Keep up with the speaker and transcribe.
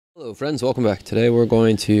Hello friends, welcome back. Today we're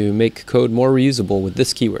going to make code more reusable with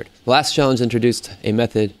this keyword. The last challenge introduced a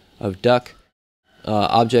method of duck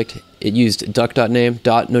object. It used duck.name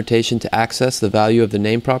dot notation to access the value of the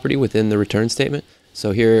name property within the return statement.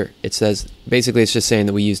 So here it says, basically it's just saying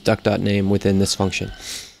that we use duck.name within this function.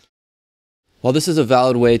 While this is a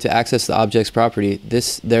valid way to access the object's property,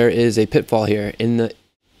 there is a pitfall here.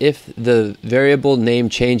 If the variable name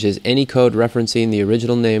changes, any code referencing the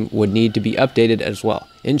original name would need to be updated as well.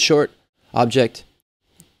 In a short object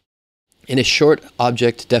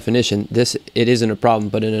definition, it isn't a problem,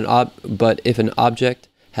 but if an object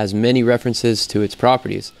has many references to its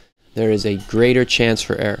properties, there is a greater chance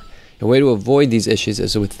for error. A way to avoid these issues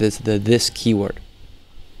is with this keyword.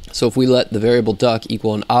 So if we let the variable duck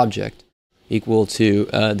equal an object equal to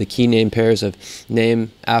the key name pairs of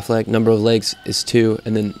name, affleck, number of legs is 2,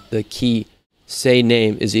 and then the key say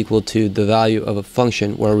name is equal to the value of a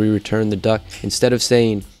function where we return the duck. Instead of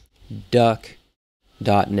saying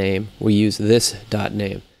duck.name, we use this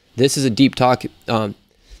 .name. This is a deep talk,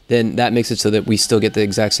 then that makes it so that we still get the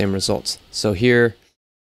exact same results. So here,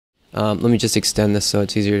 let me just extend this so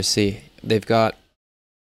it's easier to see. They've got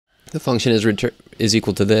the function is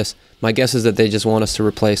equal to this. My guess is that they just want us to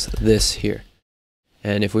replace this here.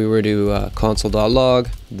 And if we were to console.log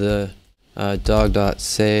the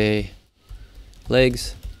dog.say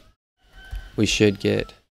legs, we should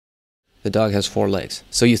get the dog has 4 legs.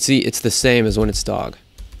 So you see it's the same as when it's dog.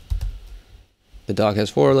 The dog has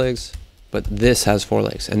 4 legs, but this has 4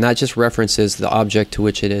 legs. And that just references the object to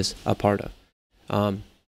which it is a part of.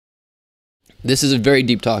 This is a very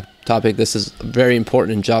deep topic. This is very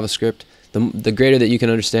important in JavaScript. The greater that you can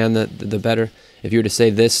understand that, the better. If you were to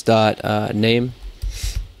say this name,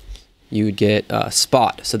 you would get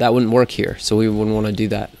spot. So that wouldn't work here. So we wouldn't want to do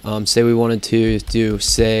that. Say we wanted to do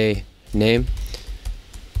say name.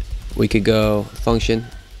 We could go function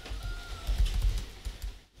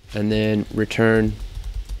and then return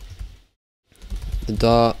the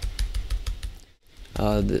dog.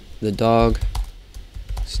 The dog's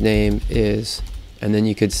name is, and then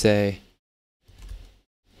you could say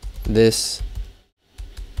this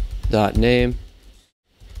dot name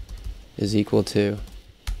is equal to,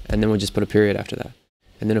 and then we'll just put a period after that.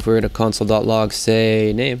 And then if we were to console.log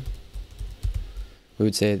say name, we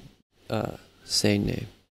would say say name.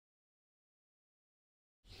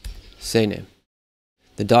 Say name.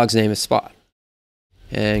 The dog's name is Spot.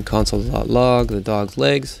 And console.log the dog's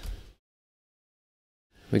legs,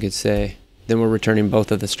 we could say, then we're returning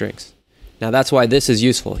both of the strings. Now that's why this is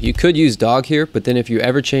useful. You could use dog here, but then if you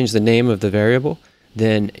ever change the name of the variable,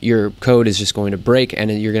 then your code is just going to break and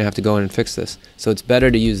you're going to have to go in and fix this. So it's better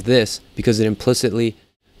to use this because it implicitly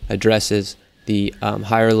addresses the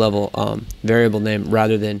higher level variable name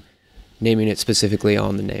rather than naming it specifically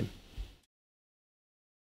on the name.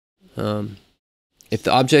 If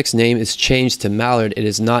the object's name is changed to Mallard, it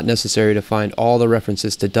is not necessary to find all the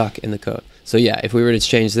references to duck in the code. So yeah, if we were to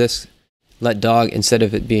change this, let dog, instead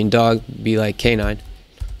of it being dog, be like canine,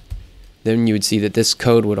 then you would see that this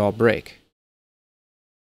code would all break.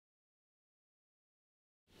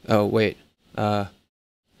 Oh, wait. Hold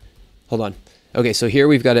on. Okay, so here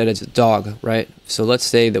we've got it as dog, right? So let's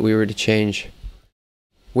say that we were to change,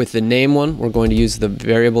 with the name one, we're going to use the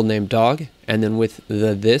variable name dog, and then with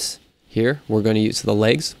the this here, we're going to use the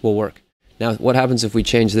legs, will work. Now, what happens if we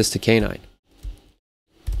change this to canine?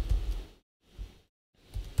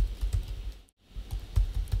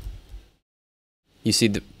 You see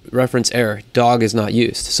the reference error, dog is not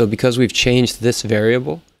used. So because we've changed this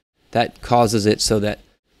variable, that causes it so that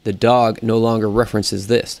the dog no longer references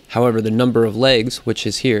this. However, the number of legs, which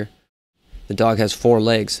is here, the dog has 4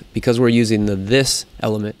 legs. Because we're using the this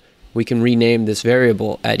element, we can rename this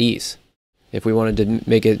variable at ease. If we wanted to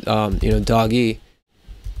make it, doggy,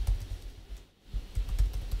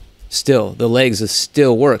 still, the legs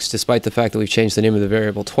still works despite the fact that we've changed the name of the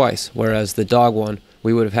variable twice. Whereas the dog one,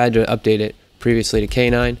 we would have had to update it previously to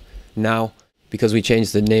canine. Now, because we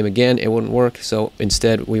changed the name again, it wouldn't work. So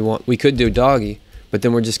instead, we could do doggy, but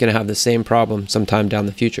then we're just going to have the same problem sometime down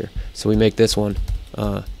the future. So we make this one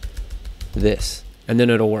this, and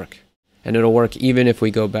then it'll work. And it'll work even if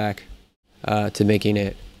we go back to making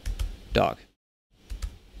it dog.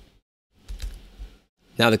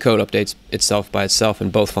 Now the code updates itself by itself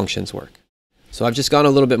and both functions work. So I've just gone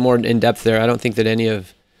a little bit more in depth there. I don't think that any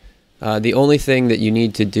of the only thing that you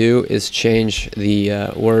need to do is change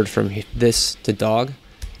the word from this to dog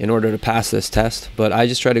in order to pass this test. But I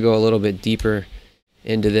just try to go a little bit deeper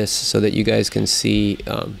into this so that you guys can see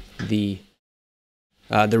the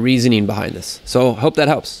reasoning behind this. So hope that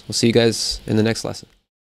helps. We'll see you guys in the next lesson.